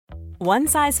One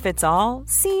size fits all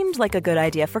seemed like a good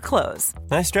idea for clothes.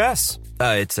 Nice dress.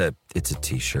 It's a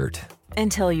t-shirt.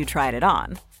 Until you tried it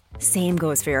on. Same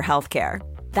goes for your healthcare.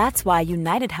 That's why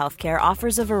United Healthcare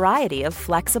offers a variety of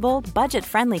flexible,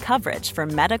 budget-friendly coverage for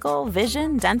medical,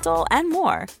 vision, dental, and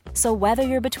more. So whether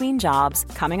you're between jobs,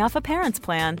 coming off a parent's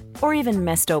plan, or even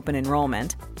missed open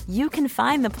enrollment, you can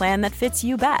find the plan that fits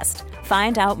you best.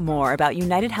 Find out more about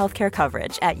United Healthcare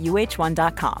coverage at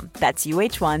uh1.com. That's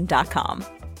uh1.com.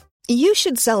 You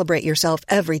should celebrate yourself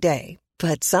every day,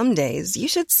 but some days you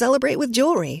should celebrate with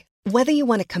jewelry. Whether you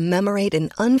want to commemorate an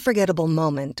unforgettable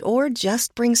moment or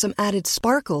just bring some added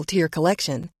sparkle to your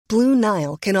collection, Blue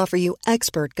Nile can offer you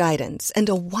expert guidance and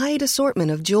a wide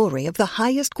assortment of jewelry of the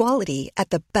highest quality at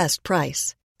the best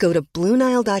price. Go to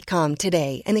BlueNile.com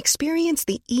today and experience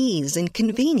the ease and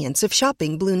convenience of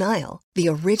shopping Blue Nile, the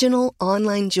original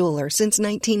online jeweler since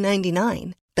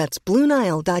 1999. That's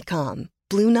BlueNile.com.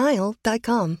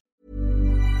 BlueNile.com.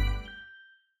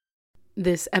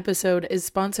 This episode is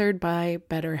sponsored by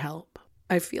BetterHelp.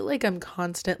 I feel like I'm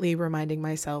constantly reminding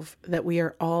myself that we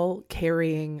are all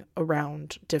carrying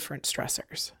around different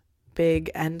stressors, big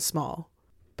and small.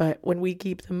 But when we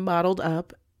keep them bottled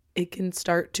up, it can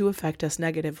start to affect us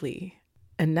negatively.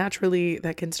 And naturally,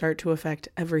 that can start to affect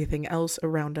everything else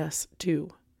around us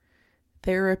too.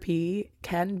 Therapy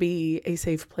can be a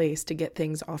safe place to get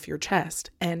things off your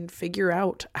chest and figure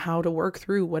out how to work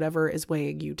through whatever is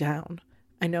weighing you down.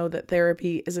 I know that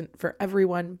therapy isn't for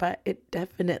everyone, but it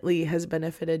definitely has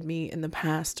benefited me in the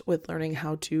past with learning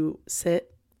how to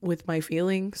sit with my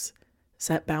feelings,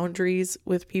 set boundaries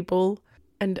with people,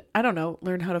 and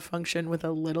learn how to function with a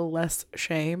little less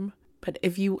shame. But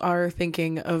if you are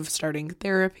thinking of starting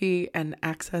therapy and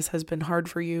access has been hard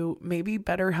for you, maybe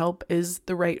BetterHelp is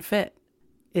the right fit.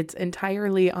 It's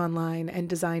entirely online and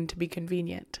designed to be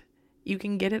convenient. You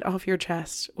can get it off your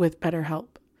chest with BetterHelp.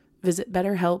 Visit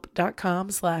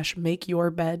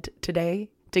BetterHelp.com/makeyourbed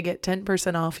today to get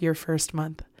 10% off your first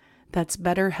month. That's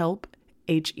BetterHelp,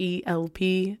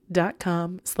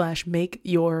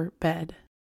 HELP.com/makeyourbed.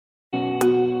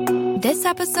 This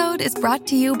episode is brought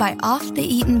to you by Off the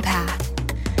Eaten Path.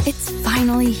 It's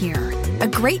finally here. A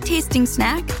great tasting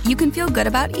snack you can feel good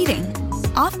about eating.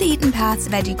 Off the Eaten Path's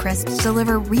Veggie Crisps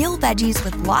deliver real veggies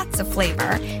with lots of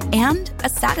flavor and a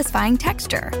satisfying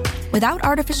texture, without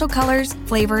artificial colors,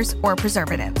 flavors, or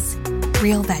preservatives.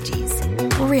 Real veggies.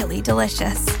 Really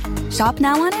delicious. Shop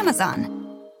now on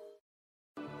Amazon.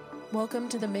 Welcome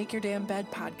to the Make Your Damn Bed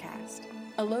podcast,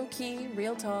 a low-key,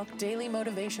 real-talk, daily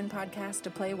motivation podcast to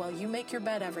play while you make your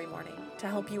bed every morning to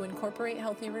help you incorporate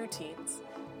healthy routines,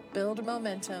 build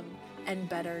momentum, and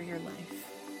better your life.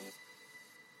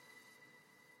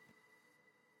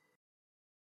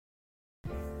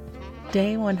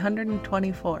 Day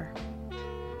 124.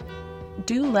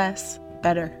 Do less,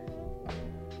 better.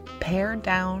 Pare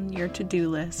down your to-do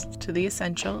list to the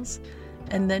essentials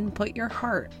and then put your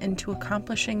heart into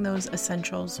accomplishing those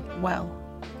essentials well.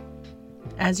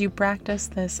 As you practice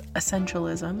this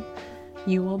essentialism,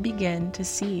 you will begin to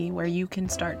see where you can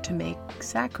start to make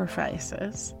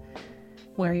sacrifices,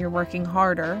 where you're working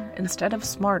harder instead of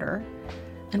smarter,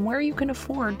 and where you can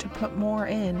afford to put more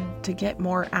in to get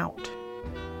more out.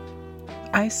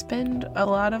 I spend a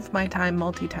lot of my time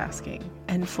multitasking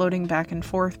and floating back and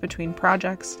forth between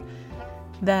projects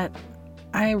that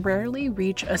I rarely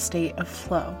reach a state of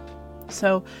flow.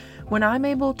 So when I'm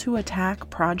able to attack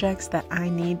projects that I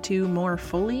need to more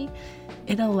fully,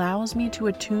 it allows me to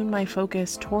attune my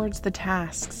focus towards the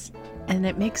tasks, and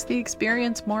it makes the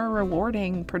experience more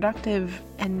rewarding, productive,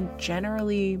 and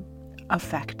generally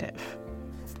effective.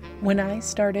 When I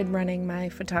started running my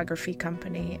photography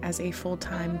company as a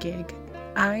full-time gig,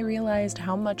 I realized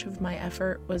how much of my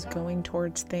effort was going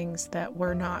towards things that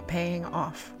were not paying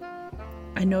off.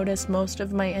 I noticed most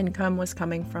of my income was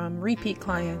coming from repeat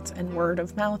clients and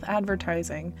word-of-mouth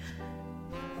advertising.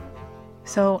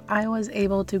 So I was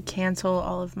able to cancel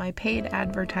all of my paid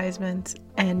advertisements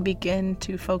and begin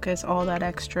to focus all that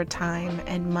extra time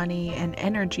and money and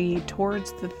energy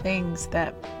towards the things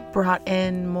that brought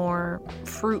in more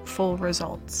fruitful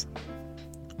results.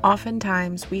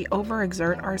 Oftentimes, we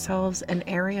overexert ourselves in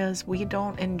areas we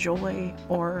don't enjoy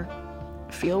or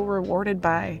feel rewarded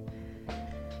by.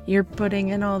 You're putting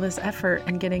in all this effort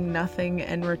and getting nothing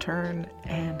in return,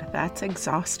 and that's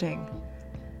exhausting.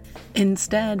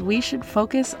 Instead, we should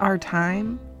focus our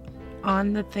time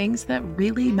on the things that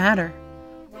really matter.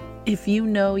 If you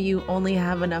know you only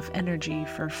have enough energy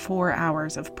for 4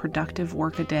 hours of productive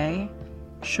work a day,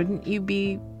 shouldn't you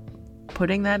be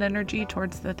putting that energy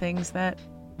towards the things that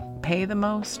pay the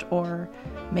most or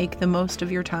make the most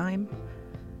of your time?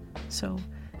 So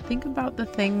think about the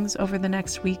things over the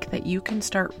next week that you can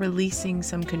start releasing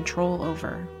some control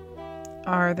over.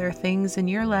 Are there things in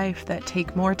your life that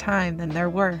take more time than they're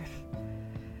worth?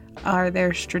 Are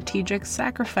there strategic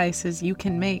sacrifices you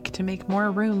can make to make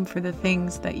more room for the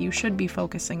things that you should be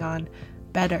focusing on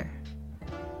better?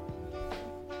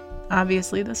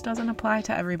 Obviously, this doesn't apply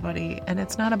to everybody, and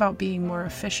it's not about being more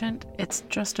efficient, it's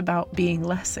just about being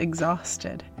less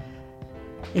exhausted.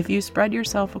 If you spread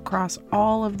yourself across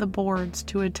all of the boards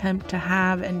to attempt to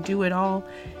have and do it all,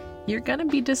 you're going to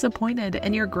be disappointed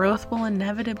and your growth will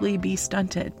inevitably be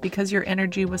stunted because your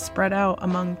energy was spread out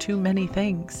among too many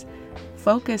things.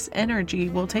 Focus energy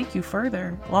will take you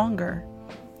further, longer.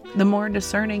 The more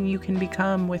discerning you can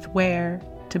become with where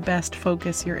to best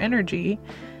focus your energy,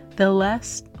 the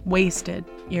less wasted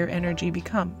your energy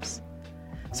becomes.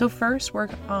 So first,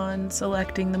 work on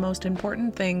selecting the most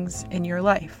important things in your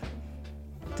life.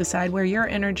 Decide where your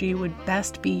energy would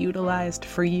best be utilized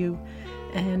for you,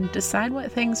 and decide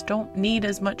what things don't need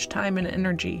as much time and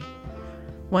energy.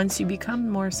 Once you become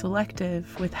more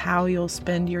selective with how you'll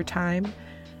spend your time,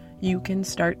 you can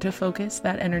start to focus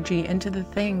that energy into the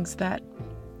things that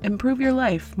improve your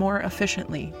life more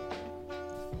efficiently.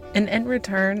 And in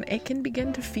return, it can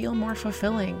begin to feel more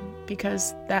fulfilling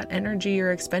because that energy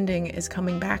you're expending is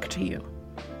coming back to you.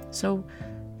 So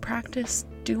practice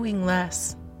doing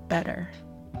less better.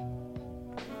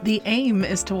 The aim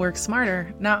is to work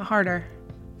smarter, not harder.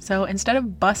 So instead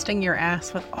of busting your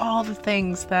ass with all the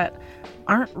things that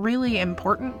aren't really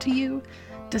important to you,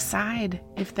 decide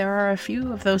if there are a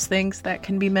few of those things that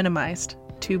can be minimized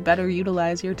to better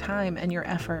utilize your time and your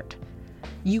effort.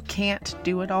 You can't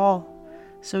do it all,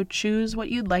 so choose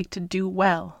what you'd like to do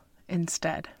well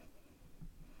instead.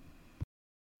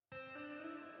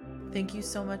 Thank you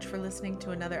so much for listening to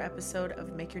another episode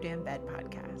of Make Your Damn Bed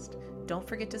podcast. Don't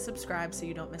forget to subscribe so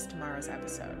you don't miss tomorrow's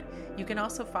episode. You can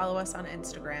also follow us on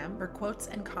Instagram for quotes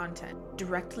and content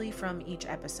directly from each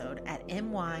episode at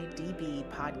MYDB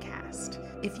Podcast.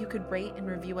 If you could rate and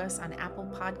review us on Apple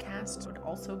Podcasts, it would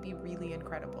also be really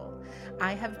incredible.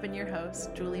 I have been your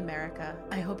host, Julie Merica.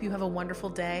 I hope you have a wonderful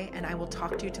day, and I will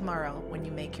talk to you tomorrow when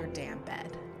you make your damn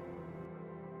bed.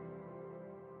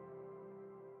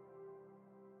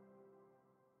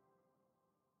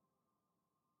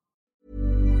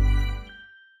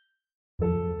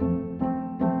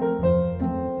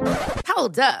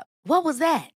 Hold up. What was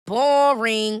that?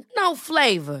 Boring. No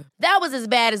flavor. That was as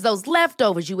bad as those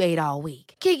leftovers you ate all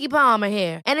week. Keke Palmer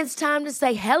here, and it's time to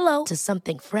say hello to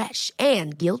something fresh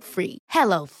and guilt-free.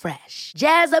 Hello Fresh.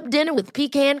 Jazz up dinner with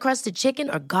pecan-crusted chicken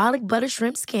or garlic butter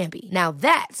shrimp scampi. Now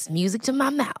that's music to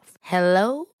my mouth.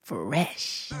 Hello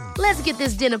Fresh. Let's get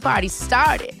this dinner party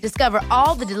started. Discover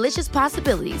all the delicious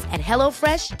possibilities at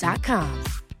HelloFresh.com.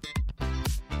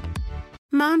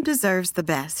 Mom deserves the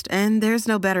best, and there's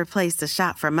no better place to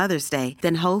shop for Mother's Day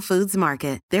than Whole Foods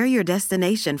Market. They're your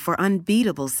destination for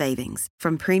unbeatable savings,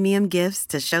 from premium gifts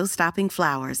to show-stopping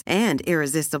flowers and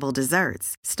irresistible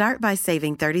desserts. Start by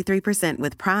saving 33%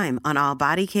 with Prime on all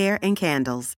body care and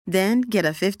candles. Then get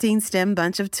a 15-stem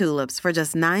bunch of tulips for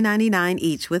just $9.99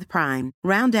 each with Prime.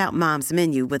 Round out Mom's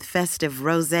menu with festive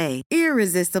rosé,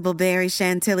 irresistible berry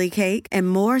chantilly cake, and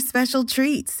more special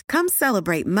treats. Come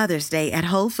celebrate Mother's Day at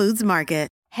Whole Foods Market.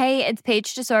 Hey, it's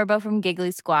Paige DeSorbo from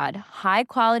Giggly Squad. High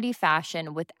quality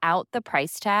fashion without the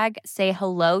price tag. Say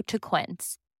hello to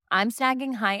Quince. I'm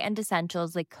snagging high-end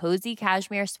essentials like cozy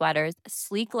cashmere sweaters,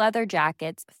 sleek leather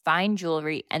jackets, fine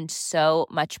jewelry, and so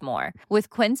much more. With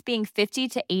Quince being 50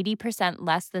 to 80%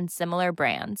 less than similar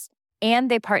brands.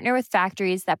 And they partner with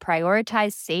factories that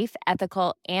prioritize safe,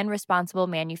 ethical, and responsible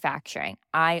manufacturing.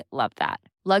 I love that.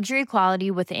 Luxury quality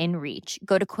within reach.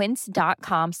 Go to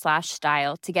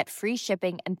quince.com/style to get free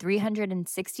shipping and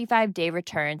 365-day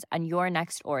returns on your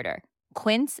next order.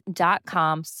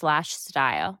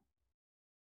 Quince.com/style.